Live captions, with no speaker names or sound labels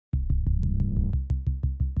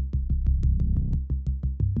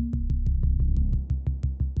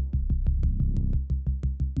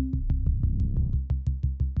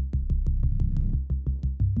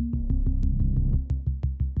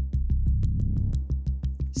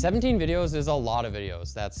17 videos is a lot of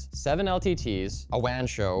videos. That's 7 LTTs, a WAN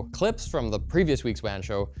show, clips from the previous week's WAN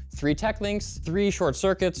show, 3 tech links, 3 short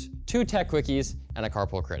circuits, 2 tech quickies, and a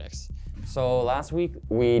carpool critics. So last week,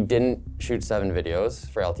 we didn't shoot 7 videos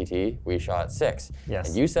for LTT, we shot 6. Yes.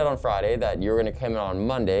 And you said on Friday that you were gonna come in on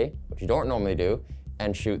Monday, which you don't normally do,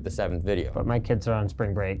 and shoot the 7th video. But my kids are on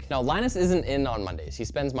spring break. Now, Linus isn't in on Mondays. He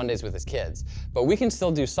spends Mondays with his kids, but we can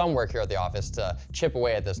still do some work here at the office to chip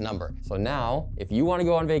away at this number. So now, if you wanna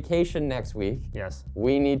go on vacation next week, yes,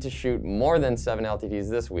 we need to shoot more than 7 LTTs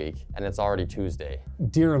this week, and it's already Tuesday.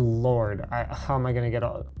 Dear Lord, how am I gonna get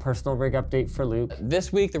a personal rig update for Luke?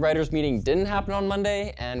 This week, the writers' meeting didn't happen on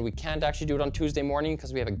Monday, and we can't actually do it on Tuesday morning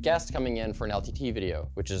because we have a guest coming in for an LTT video,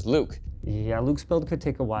 which is Luke. Yeah, Luke's build could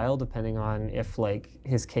take a while depending on if like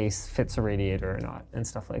his case fits a radiator or not and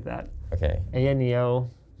stuff like that. Okay.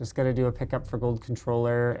 Neo, just gotta do a pickup for Gold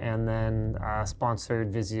Controller and then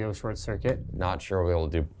sponsored Vizio short circuit. Not sure we'll be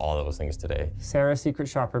able to do all those things today. Sarah Secret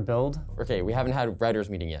Shopper build. Okay, we haven't had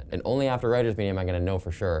writers' meeting yet, and only after writers' meeting am I gonna know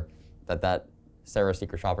for sure that Sarah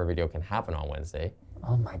Secret Shopper video can happen on Wednesday.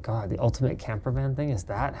 Oh my God, the ultimate camper van thing, is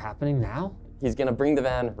that happening now? He's gonna bring the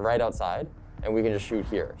van right outside, and we can just shoot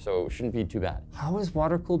here, so it shouldn't be too bad. How is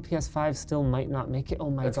water-cooled PS5 still might not make it?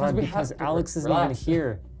 Oh my That's God, we because Alex isn't relax. even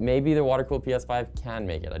here. Maybe the water-cooled PS5 can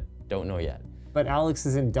make it, I don't know yet. But Alex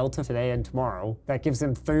is in Delta today and tomorrow. That gives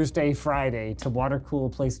him Thursday, Friday to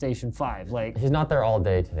water-cool PlayStation 5. Like, he's not there all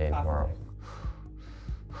day today and tomorrow.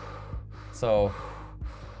 So,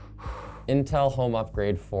 Intel home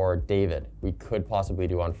upgrade for David, we could possibly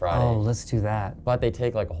do on Friday. oh, let's do that. But they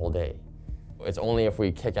take like a whole day. It's only if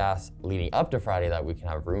we kick ass leading up to Friday that we can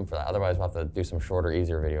have room for that. Otherwise, we'll have to do some shorter,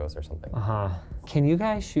 easier videos or something. Can you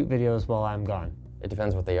guys shoot videos while I'm gone? It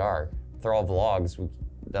depends what they are. If they're all vlogs,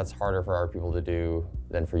 that's harder for our people to do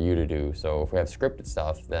than for you to do. So if we have scripted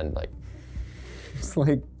stuff, then like... It's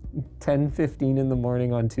like 10:15 in the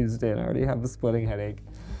morning on Tuesday and I already have a splitting headache.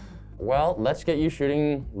 Well, let's get you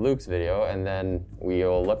shooting Luke's video and then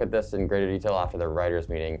we'll look at this in greater detail after the writers'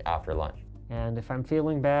 meeting after lunch. And if I'm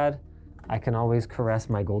feeling bad, I can always caress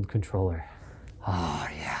my Gold Controller. Oh,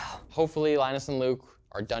 yeah. Hopefully Linus and Luke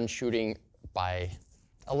are done shooting by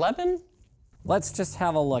 11? Let's just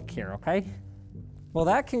have a look here, okay? Well,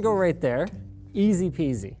 that can go right there. Easy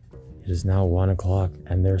peasy. It is now 1 o'clock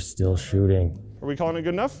and they're still shooting. Are we calling it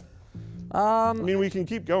good enough? I mean, we can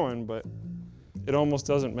keep going, but it almost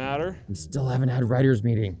doesn't matter. We still haven't had writers'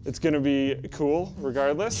 meeting. It's gonna be cool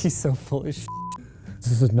regardless. He's so full of shit.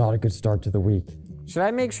 This is not a good start to the week. Should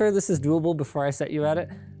I make sure this is doable before I set you at it?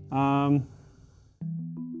 I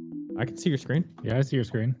can see your screen. Yeah, I see your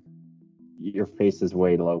screen. Your face is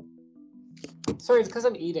way low. Sorry, it's because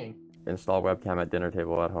I'm eating. Install webcam at dinner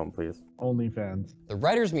table at home, please. OnlyFans. The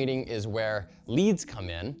writers' meeting is where leads come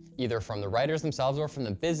in, either from the writers themselves or from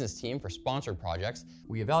the business team for sponsored projects.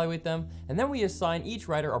 We evaluate them, and then we assign each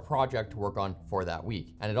writer a project to work on for that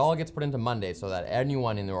week. And it all gets put into Monday so that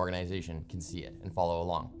anyone in the organization can see it and follow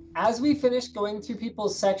along. As we finish going through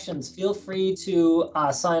people's sections, feel free to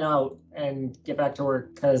sign out and get back to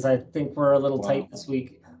work because I think we're a little tight this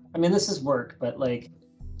week. I mean, this is work, but like,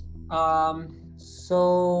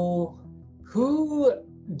 so who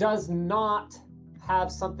does not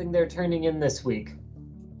have something they're turning in this week?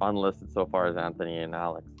 Unlisted so far is Anthony and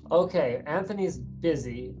Alex. Okay, Anthony's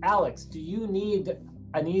busy. Alex, do you need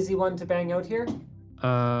an easy one to bang out here?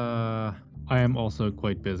 I am also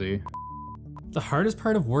quite busy. The hardest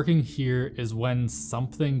part of working here is when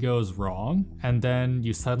something goes wrong and then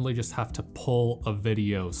you suddenly just have to pull a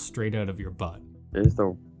video straight out of your butt. Is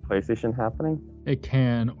the PlayStation happening? It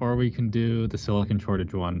can, or we can do the silicon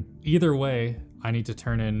shortage one. Either way, I need to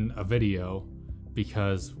turn in a video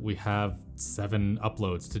because we have 7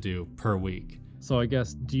 uploads to do per week. So I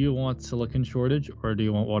guess, do you want silicon shortage or do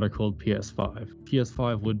you want water-cooled PS5?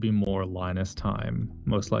 PS5 would be more Linus time,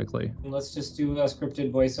 most likely. Let's just do a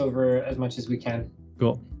scripted voiceover as much as we can.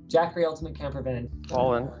 Cool. Jackery Ultimate Camper Van.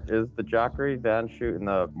 Colin, is the Jackery van shoot in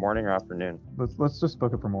the morning or afternoon? Let's just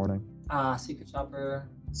book it for morning. Secret Shopper.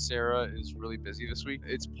 Sarah is really busy this week.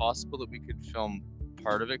 It's possible that we could film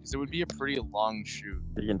part of it because it would be a pretty long shoot.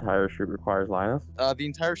 The entire shoot requires Linus? The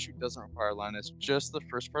entire shoot doesn't require Linus, just the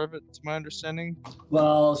first part of it, to my understanding.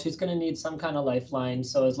 Well, she's gonna need some kind of lifeline,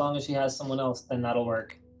 so as long as she has someone else, then that'll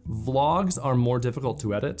work. Vlogs are more difficult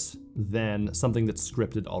to edit than something that's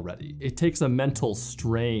scripted already. It takes a mental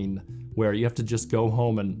strain where you have to just go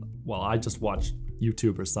home and, well, I just watch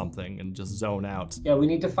YouTube or something and just zone out. Yeah, we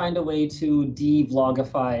need to find a way to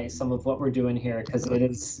de-vlogify some of what we're doing here because it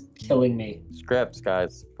is killing me. Scripts,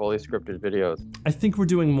 guys. Fully scripted videos. I think we're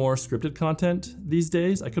doing more scripted content these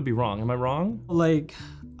days. I could be wrong. Am I wrong? Like,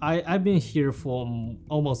 I've been here for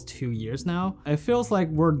almost 2 years now. It feels like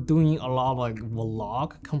we're doing a lot of like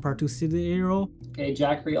vlog compared to City Aero. Okay,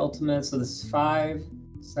 Jackery Ultimate, so this is 5,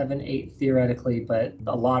 7, 8 theoretically, but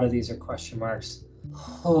a lot of these are question marks.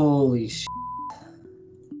 Holy sh**.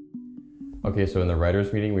 Okay, so in the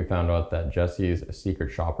writers meeting, we found out that Jesse's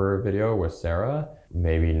secret shopper video with Sarah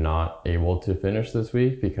maybe not able to finish this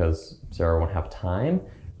week because Sarah won't have time,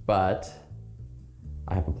 but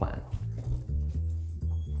I have a plan.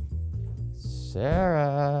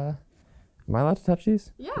 Sarah, am I allowed to touch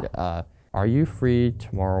these? Yeah. Are you free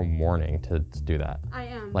tomorrow morning to do that? I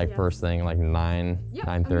am. Like first thing, like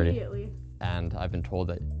 9:30. Immediately. And I've been told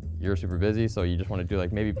that you're super busy, so you just want to do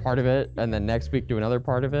like maybe part of it, and then next week do another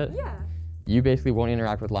part of it. Yeah. You basically won't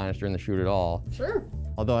interact with Linus during the shoot at all. Sure.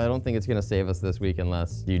 Although I don't think it's gonna save us this week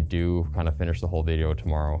unless you do kind of finish the whole video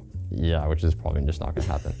tomorrow. Yeah, which is probably just not gonna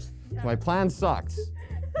happen. Yeah. My plan sucks.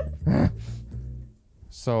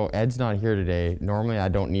 So Ed's not here today. Normally I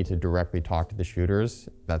don't need to directly talk to the shooters.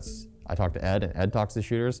 I talk to Ed and Ed talks to the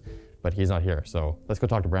shooters, but he's not here. So let's go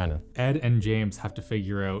talk to Brandon. Ed and James have to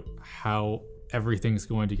figure out how everything's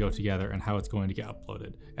going to go together and how it's going to get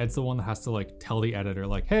uploaded. Ed's the one that has to like tell the editor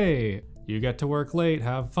like, hey, you get to work late,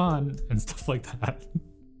 have fun, and stuff like that.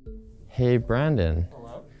 Hey, Brandon.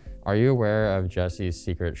 Hello? Are you aware of Jesse's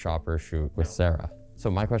secret shopper shoot with Sarah?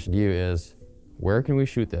 So my question to you is, where can we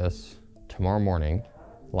shoot this tomorrow morning,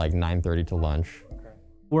 like 9:30 to lunch?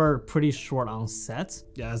 We're pretty short on sets.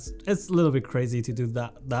 Yeah, it's a little bit crazy to do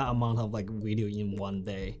that amount of like video in one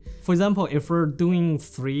day. For example, if we're doing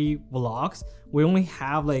 3 vlogs, we only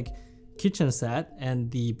have like kitchen set and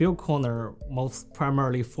the build corner most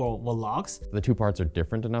primarily for vlogs. The 2 parts are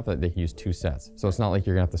different enough that they can use 2 sets. So it's not like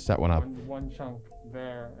you're gonna have to set one up. One chunk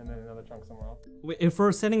there and then another chunk somewhere else. If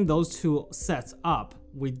we're setting those 2 sets up,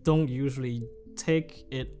 we don't usually take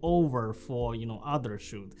it over for, you know, other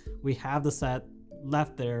shoot. We have the set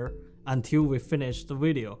left there until we finish the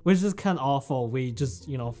video, which is kind of awful. We just,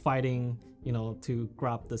 you know, fighting, you know, to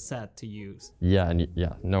grab the set to use. Yeah, and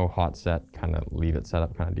yeah, no hot set, kind of leave it set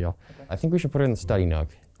up kind of deal. Okay. I think we should put it in the study nook.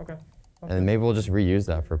 Okay. And maybe we'll just reuse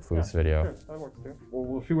that for Pluth's video. Sure, that works too.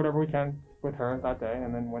 We'll shoot whatever we can with her that day,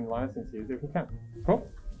 and then when Linus needs to use it, we can. Cool?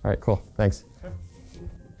 All right, cool, thanks. Okay.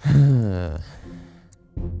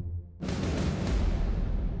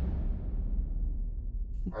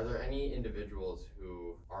 Are there any individuals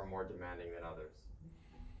who are more demanding than others?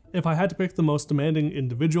 If I had to pick the most demanding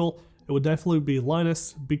individual, it would definitely be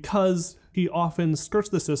Linus, because he often skirts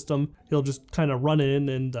the system. He'll just kind of run in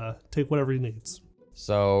and take whatever he needs.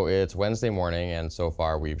 So it's Wednesday morning, and so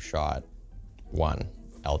far we've shot 1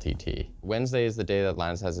 LTT. Wednesday is the day that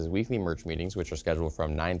Linus has his weekly merch meetings, which are scheduled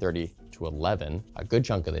from 9:30 to 11, a good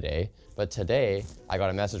chunk of the day. But today, I got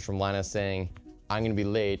a message from Linus saying, I'm gonna be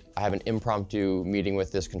late. I have an impromptu meeting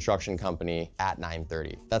with this construction company at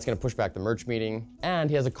 9:30. That's gonna push back the merch meeting, and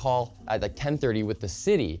he has a call at like 10:30 with the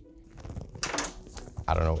city.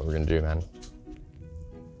 I don't know what we're gonna do, man.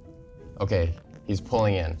 Okay, he's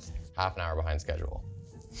pulling in, half an hour behind schedule.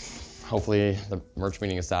 Hopefully the merch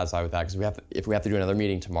meeting is satisfied with that, because if we have to do another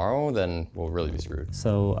meeting tomorrow, then we'll really be screwed.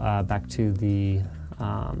 So back to the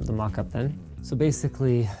mock-up then. So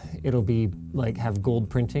basically, it'll be like have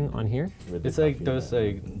gold printing on here. It's like those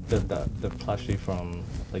like the plushie from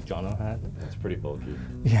like Jono had. It's pretty bulky.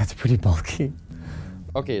 Yeah, it's pretty bulky.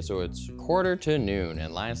 Okay, so it's 1:45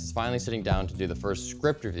 and Linus is finally sitting down to do the first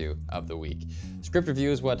script review of the week. Script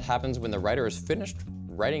review is what happens when the writer is finished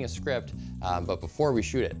writing a script, but before we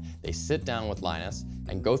shoot it. They sit down with Linus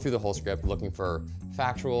and go through the whole script looking for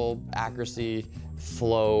factual accuracy,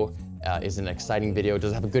 flow, is an exciting video,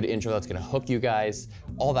 does it have a good intro that's gonna hook you guys,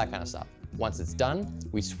 all that kind of stuff. Once it's done,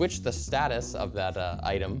 we switch the status of that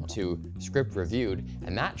item to script reviewed,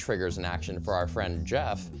 and that triggers an action for our friend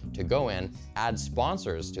Jeff to go in, add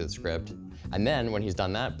sponsors to the script, and then when he's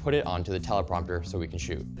done that, put it onto the teleprompter so we can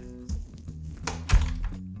shoot.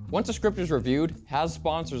 Once a script is reviewed, has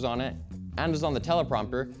sponsors on it, and is on the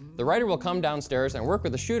teleprompter, the writer will come downstairs and work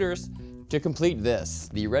with the shooters to complete this,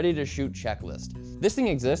 the ready to shoot checklist. This thing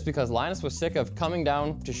exists because Linus was sick of coming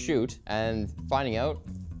down to shoot and finding out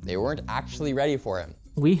they weren't actually ready for him.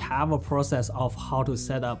 We have a process of how to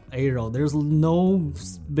set up Aero. There's no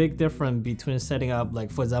big difference between setting up,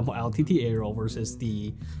 like for example, LTT Aero versus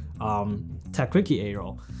the TechQuickie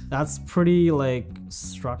Aero. That's pretty like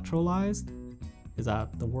structuralized. Is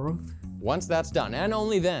that the word? Once that's done, and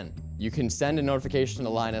only then, you can send a notification to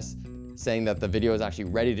Linus saying that the video is actually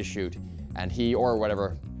ready to shoot, and he or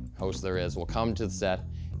whatever host there is will come to the set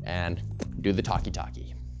and do the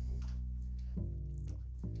talkie-talkie.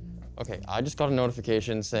 Okay, I just got a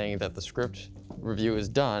notification saying that the script review is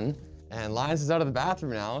done, And Linus is out of the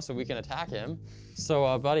bathroom now, so we can attack him.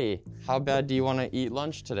 So, buddy, how bad do you want to eat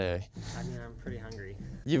lunch today? I mean, I'm pretty hungry.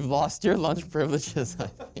 You've lost your lunch privileges, I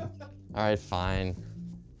think. All right, fine.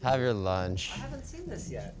 Have your lunch. I haven't seen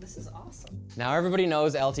this yet. This is awesome. Now everybody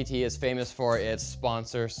knows LTT is famous for its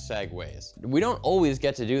sponsor segues. We don't always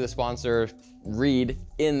get to do the sponsor read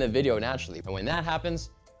in the video naturally, but when that happens,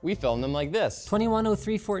 we film them like this.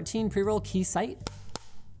 210314 pre-roll key site.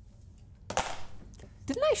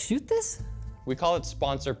 Didn't I shoot this? We call it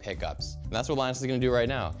sponsor pickups. And that's what Linus is gonna do right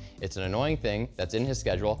now. It's an annoying thing that's in his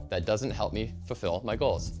schedule that doesn't help me fulfill my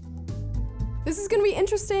goals. This is gonna be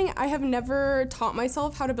interesting. I have never taught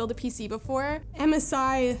myself how to build a PC before.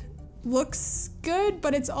 MSI looks good,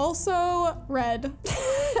 but it's also red.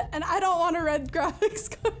 And I don't want a red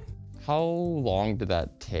graphics card. How long did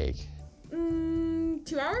that take? 2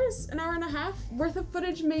 hours, an hour and a half worth of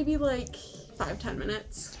footage, maybe like 5-10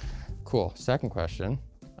 minutes. Cool, second question.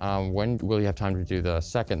 When will you have time to do the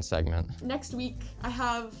second segment? Next week, I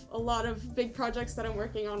have a lot of big projects that I'm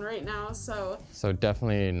working on right now, so. So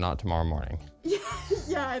definitely not tomorrow morning.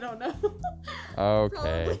 Yeah, I don't know.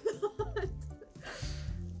 Okay.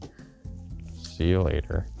 See you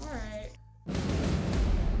later. All right.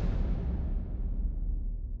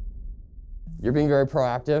 You're being very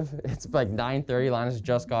proactive. It's like 9:30, Linus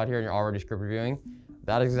just got here and you're already script reviewing.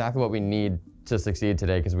 That is exactly what we need to succeed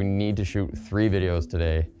today because we need to shoot 3 videos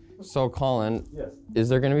today. So Colin, Yes. Is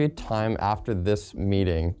there gonna be time after this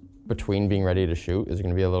meeting between being ready to shoot? Is there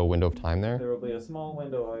gonna be a little window of time there? There will be a small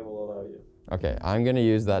window I will allow you. Okay, I'm gonna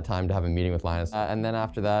use that time to have a meeting with Linus. And then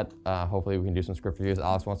after that, hopefully we can do some script reviews.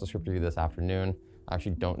 Alex wants to script review this afternoon. I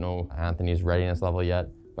actually don't know Anthony's readiness level yet,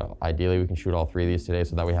 but ideally we can shoot all 3 of these today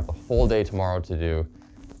so that we have the whole day tomorrow to do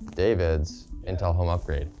David's Intel home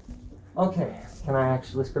upgrade. Okay, can I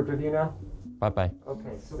actually script review now? Bye-bye.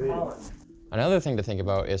 Okay, so Colin. Another thing to think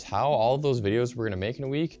about is how all of those videos we're gonna make in a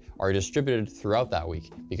week are distributed throughout that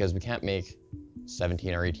week because we can't make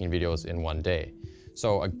 17 or 18 videos in one day.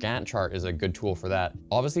 So a Gantt chart is a good tool for that.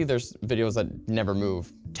 Obviously there's videos that never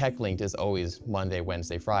move. Tech Linked is always Monday,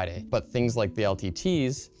 Wednesday, Friday. But things like the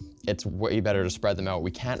LTTs, it's way better to spread them out.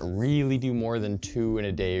 We can't really do more than 2 in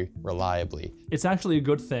a day reliably. It's actually a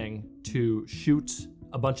good thing to shoot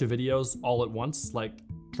a bunch of videos all at once, like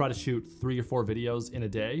try to shoot 3 or 4 videos in a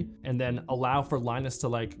day and then allow for Linus to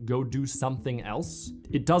like go do something else.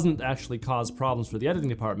 It doesn't actually cause problems for the editing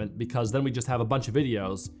department because then we just have a bunch of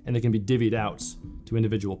videos and they can be divvied out to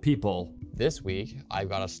individual people. This week, I've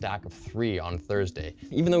got a stack of 3 on Thursday.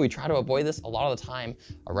 Even though we try to avoid this, a lot of the time,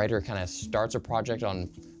 a writer kind of starts a project on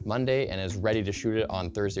Monday and is ready to shoot it on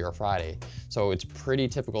Thursday or Friday. So it's pretty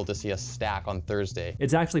typical to see a stack on Thursday.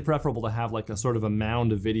 It's actually preferable to have like a sort of a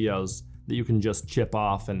mound of videos that you can just chip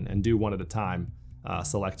off and do one at a time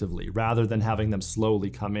selectively, rather than having them slowly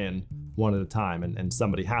come in one at a time and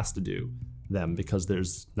somebody has to do them because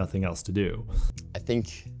there's nothing else to do. I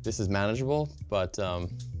think this is manageable, but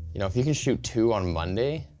you know, if you can shoot 2 on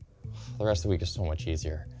Monday, the rest of the week is so much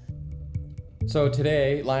easier. So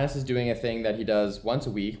today, Linus is doing a thing that he does once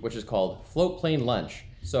a week, which is called float plane lunch.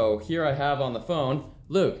 So here I have on the phone,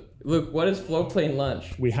 Luke, what is float plane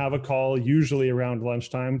lunch? We have a call usually around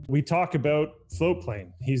lunchtime. We talk about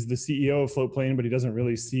Floatplane. He's the CEO of Floatplane, but he doesn't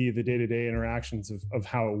really see the day-to-day interactions of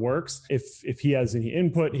how it works. If he has any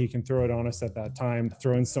input, he can throw it on us at that time,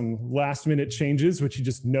 throw in some last-minute changes, which you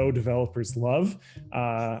just know developers love,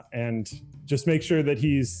 and just make sure that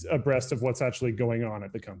he's abreast of what's actually going on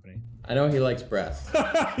at the company. I know he likes breath.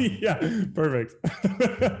 Yeah, perfect.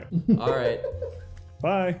 All right.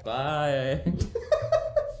 Bye. Bye.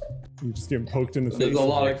 You just getting poked in the face. There's a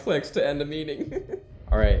lot of clicks to end a meeting.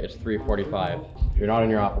 All right, it's 3:45. You're not in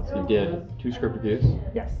your office. You did 2 script reviews.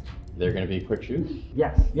 Yes. They're going to be quick shoots.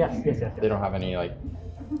 Yes. They don't have any like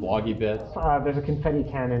vloggy bits. There's a confetti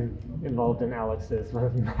cannon involved in Alex's, but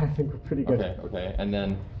I think we're pretty good. Okay. And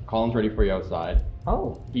then Colin's ready for you outside.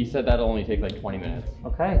 Oh. He said that'll only take like 20 minutes.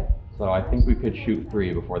 Okay. So I think we could shoot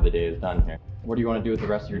 3 before the day is done here. What do you want to do with the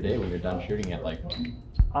rest of your day when you're done shooting it? Like,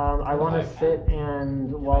 I want to sit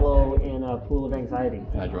and wallow in a pool of anxiety.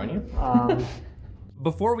 Can I join you?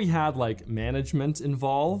 Before we had like management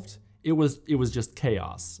involved, it was just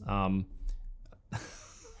chaos.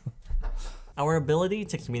 Our ability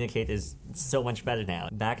to communicate is so much better now.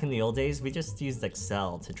 Back in the old days, we just used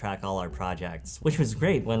Excel to track all our projects, which was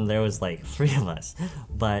great when there was like 3 of us,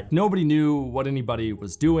 but nobody knew what anybody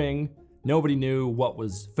was doing. Nobody knew what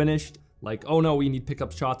was finished. Like, oh no, we need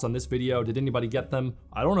pickup shots on this video. Did anybody get them?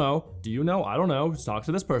 I don't know. Do you know? I don't know. Just talk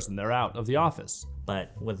to this person. They're out of the office. But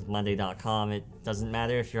with Monday.com, it doesn't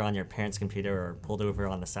matter if you're on your parents' computer or pulled over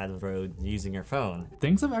on the side of the road using your phone.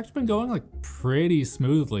 Things have actually been going like pretty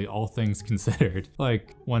smoothly, all things considered.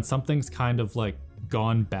 Like when something's kind of like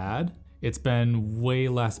gone bad, it's been way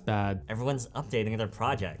less bad. Everyone's updating their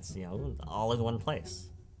projects, you know, all in one place.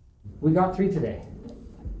 We got 3 today.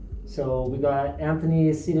 So we got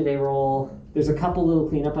Anthony's seated A-roll. There's a couple little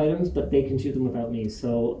cleanup items, but they can shoot them without me.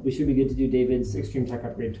 So we should be good to do David's Extreme Tech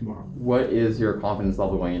upgrade tomorrow. What is your confidence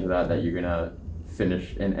level going into that you're gonna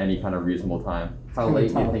finish in any kind of reasonable time? How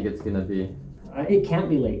late do you think it's gonna be? It can't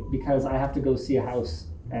be late because I have to go see a house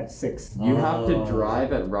at 6. You have to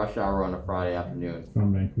drive at rush hour on a Friday afternoon.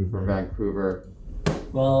 From Vancouver. From Vancouver.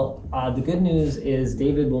 Well, the good news is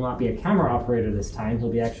David will not be a camera operator this time.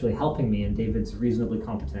 He'll be actually helping me, and David's reasonably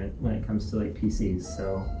competent when it comes to like PCs,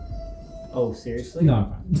 so... Oh, seriously? No,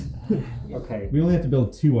 I'm fine. Okay. We only have to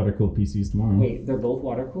build 2 water-cooled PCs tomorrow. Wait, they're both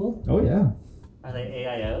water-cooled? Oh, yeah. Are they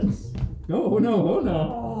AIOs? Oh, no, oh,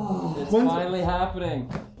 no. It's finally happening.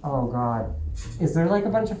 Oh, God. Is there like a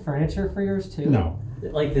bunch of furniture for yours, too? No.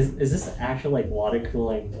 Like, is this actual, like, water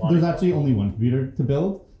cooling? There's actually only one computer to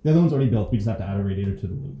build. The other one's already built. We just have to add a radiator to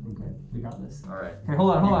the loop. Okay, we got this. All right. Okay, hold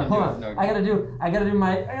on. No, I gotta do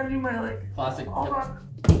my like... Classic. Hold on.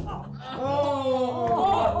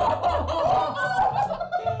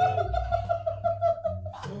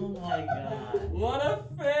 Oh my god. What a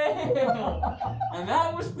fail! And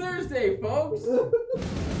that was Thursday, folks.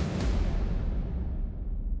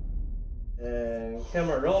 And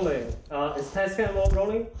camera rolling. Is test camera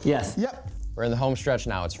rolling? Yes. Yep. We're in the home stretch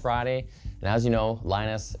now. It's Friday, and as you know,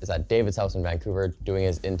 Linus is at David's house in Vancouver doing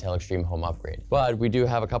his Intel Extreme Home upgrade. But we do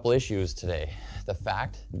have a couple issues today. The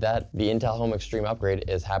fact that the Intel Home Extreme upgrade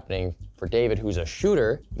is happening for David, who's a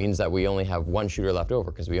shooter, means that we only have one shooter left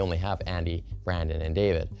over because we only have Andy, Brandon, and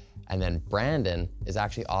David. And then Brandon is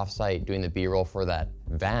actually off-site doing the B-roll for that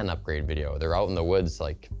van upgrade video. They're out in the woods,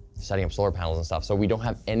 like setting up solar panels and stuff. So we don't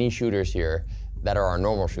have any shooters here that are our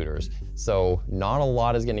normal shooters. So not a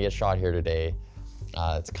lot is gonna get shot here today.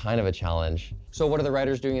 It's kind of a challenge. So what are the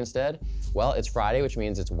writers doing instead? Well, it's Friday, which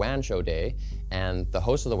means it's WAN show day, and the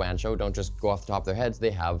hosts of the WAN show don't just go off the top of their heads, they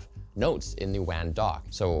have notes in the WAN doc.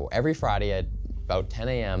 So every Friday at about 10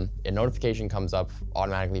 a.m., a notification comes up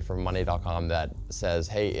automatically from Monday.com that says,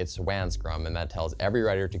 hey, it's WAN Scrum, and that tells every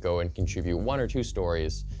writer to go and contribute 1 or 2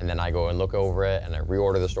 stories, and then I go and look over it, and I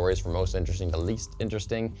reorder the stories from most interesting to least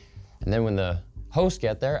interesting, and then when the hosts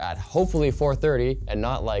get there at hopefully 4:30 and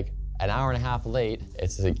not like an hour and a half late,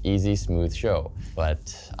 it's an easy, smooth show.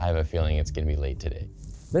 But I have a feeling it's gonna be late today.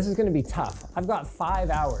 This is gonna be tough. I've got 5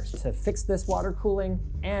 hours to fix this water cooling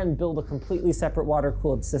and build a completely separate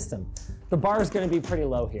water-cooled system. The bar is gonna be pretty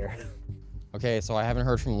low here. Okay, so I haven't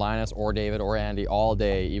heard from Linus or David or Andy all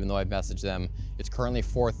day, even though I've messaged them. It's currently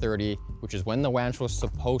 4:30, which is when the WAN show is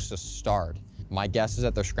supposed to start. My guess is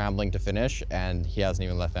that they're scrambling to finish, and he hasn't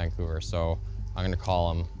even left Vancouver, so I'm gonna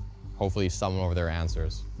call him. Hopefully someone over there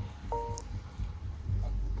answers.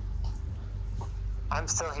 I'm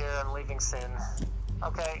still here. I'm leaving soon.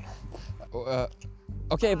 Okay.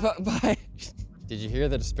 Okay, bye. Did you hear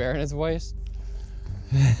the despair in his voice?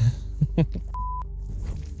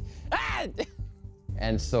 Ah!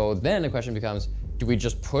 And so then the question becomes, do we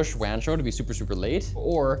just push WAN show to be super, super late,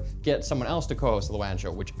 or get someone else to co-host the WAN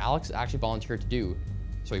show, which Alex actually volunteered to do.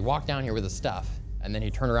 So he walked down here with his stuff, and then he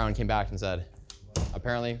turned around and came back and said,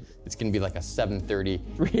 apparently it's gonna be like a 7:30,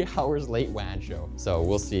 3 hours late WAN show. So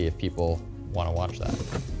we'll see if people wanna watch that.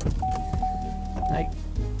 Night.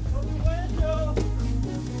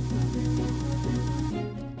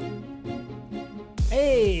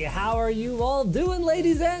 Hey, how are you all doing,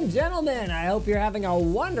 ladies and gentlemen? I hope you're having a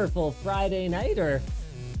wonderful Friday night, or,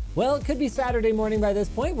 well, it could be Saturday morning by this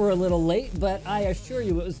point. We're a little late, but I assure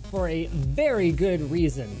you it was for a very good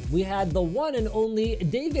reason. We had the one and only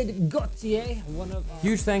David Gauthier, one of our...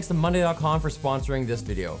 Huge thanks to Monday.com for sponsoring this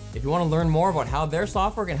video. If you want to learn more about how their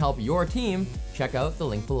software can help your team, check out the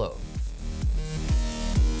link below.